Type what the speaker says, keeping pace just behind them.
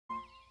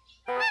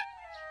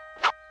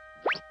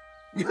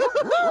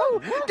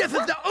This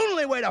is the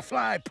only way to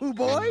fly, Pooh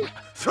boy.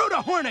 Throw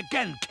the horn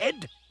again,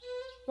 kid.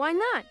 Why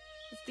not?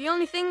 It's the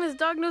only thing this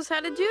dog knows how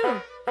to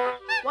do.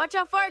 Watch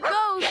how far it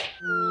goes.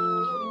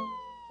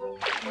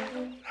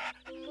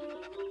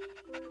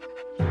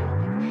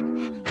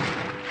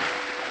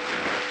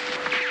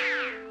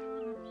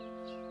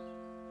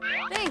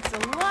 Thanks a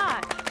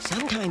lot.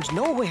 Sometimes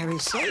nowhere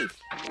is safe.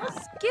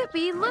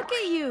 Skippy, look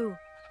at you.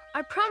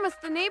 I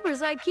promised the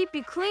neighbors I'd keep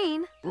you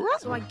clean,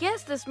 so I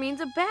guess this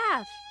means a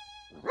bath.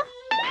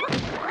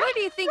 Where do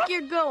you think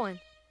you're going?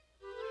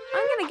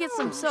 I'm gonna get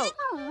some soap.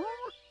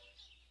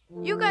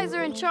 You guys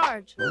are in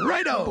charge.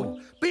 Righto!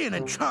 Being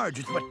in charge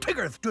is what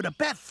Tiggers do the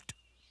best.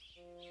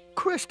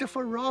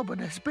 Christopher Robin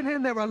has been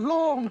in there a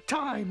long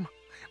time.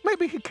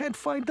 Maybe he can't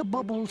find the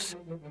bubbles.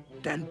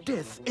 Then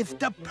this is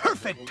the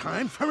perfect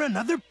time for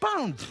another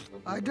bounce.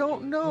 I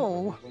don't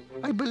know.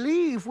 I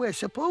believe we're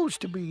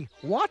supposed to be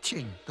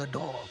watching the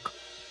dog.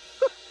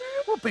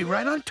 We'll be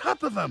right on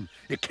top of him.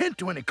 You can't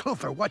do any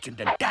closer watching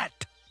than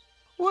that.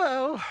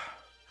 Well,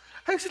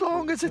 as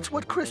long as it's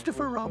what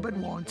Christopher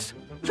Robin wants,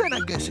 then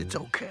I guess it's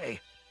okay.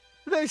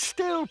 There's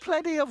still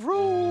plenty of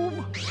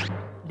room.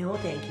 No,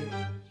 thank you.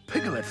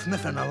 Piglet's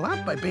missing a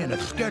lot by being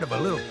scared of a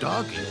little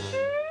doggy.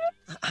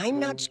 I'm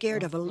not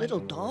scared of a little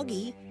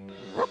doggy.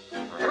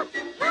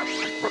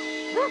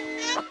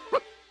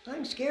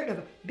 I'm scared of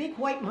a big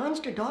white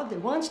monster dog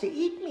that wants to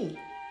eat me.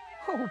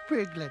 Oh,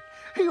 Piglet,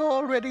 he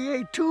already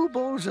ate 2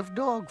 bowls of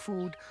dog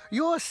food,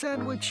 your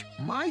sandwich,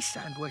 my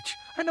sandwich,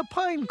 and a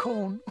pine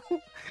cone.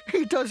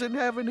 He doesn't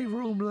have any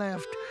room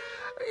left,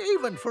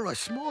 even for a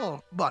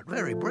small but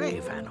very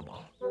brave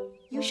animal.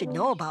 You should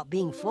know about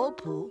being full,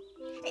 Pooh,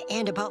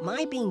 and about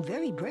my being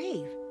very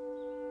brave.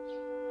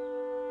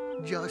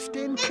 Just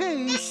in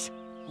case.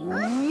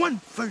 1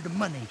 for the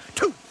money,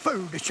 2 for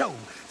the show,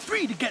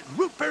 3 to get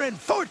root beer, and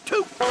 4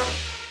 to...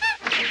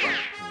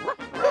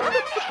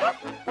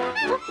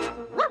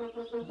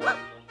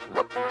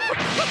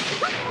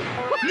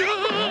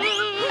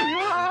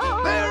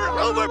 They're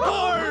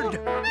overboard!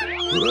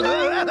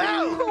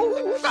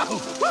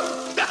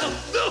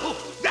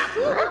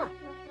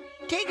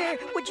 Tigger,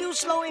 would you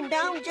slow him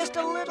down just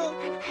a little?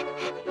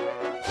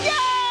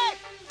 Yeah!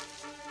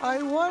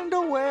 I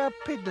wonder where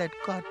Piglet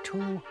got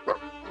to.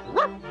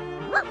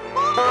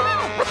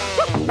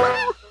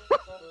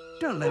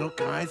 The little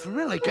guy's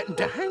really getting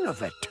the hang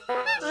of it.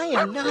 I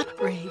am not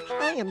brave.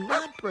 I am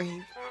not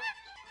brave.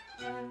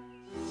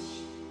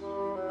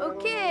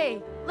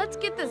 Okay, let's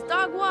get this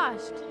dog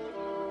washed.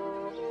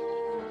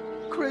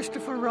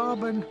 Christopher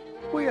Robin,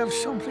 we have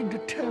something to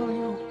tell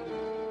you.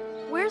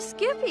 Where's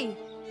Skippy?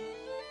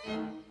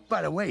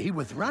 By the way he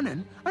was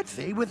running, I'd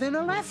say he was in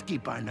Alaska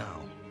by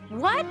now.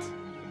 What?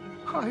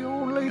 I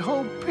only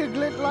hope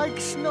Piglet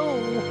likes snow.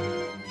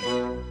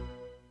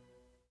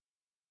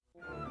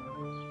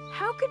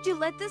 How could you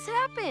let this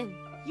happen?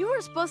 You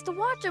were supposed to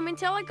watch him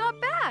until I got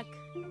back.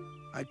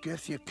 I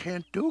guess you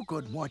can't do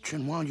good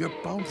watching while you're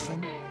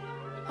bouncing.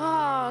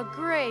 Oh,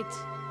 great.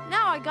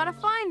 Now I gotta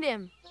find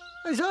him.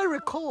 As I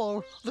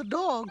recall, the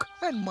dog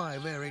and my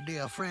very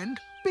dear friend,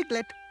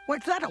 Piglet,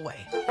 went that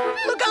way.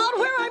 Look out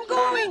where I'm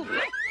going!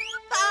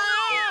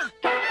 Ah!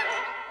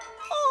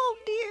 Oh,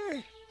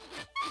 dear.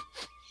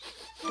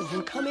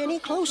 Don't come any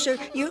closer.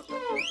 You...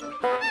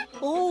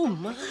 Oh,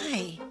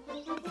 my.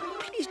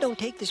 Please don't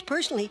take this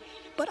personally,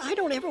 but I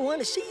don't ever want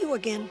to see you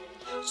again.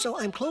 So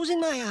I'm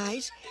closing my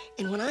eyes,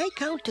 and when I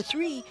count to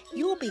 3,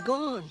 you'll be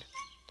gone.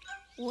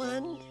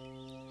 1,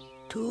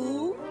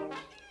 2,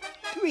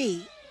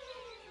 3.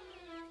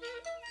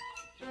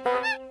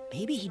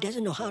 Maybe he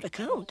doesn't know how to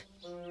count.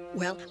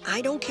 Well,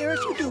 I don't care if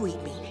you do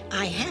eat me.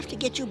 I have to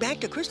get you back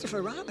to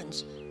Christopher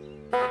Robin's.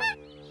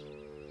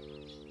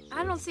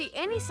 I don't see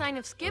any sign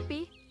of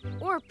Skippy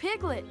or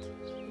Piglet.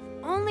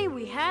 If only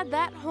we had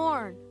that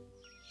horn.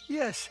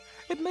 Yes,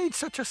 it made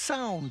such a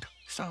sound.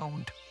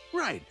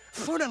 Right,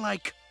 sort of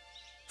like...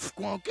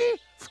 squonky,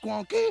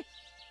 squonky.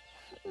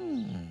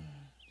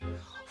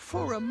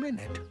 For a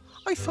minute,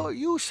 I thought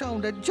you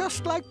sounded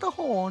just like the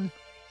horn.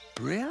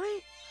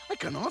 Really? I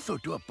can also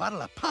do a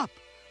bottle of pop.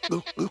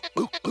 Oop, oop,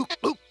 oop, oop,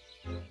 oop.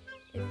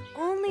 If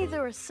only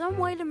there was some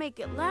way to make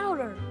it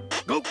louder.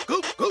 Goop,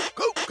 goop, goop,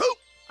 goop, goop.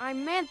 I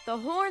meant the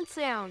horn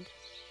sound.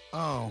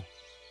 Oh.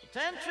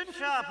 Attention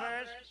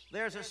shoppers,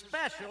 there's a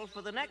special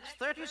for the next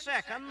 30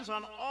 seconds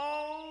on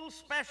all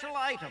special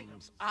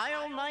items.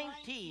 Aisle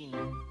 19.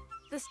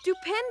 The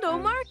Stupendo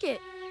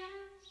Market.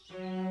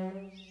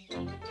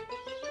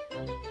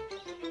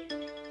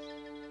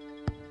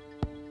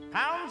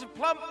 Pounds of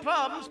plump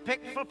plums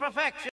picked for perfection.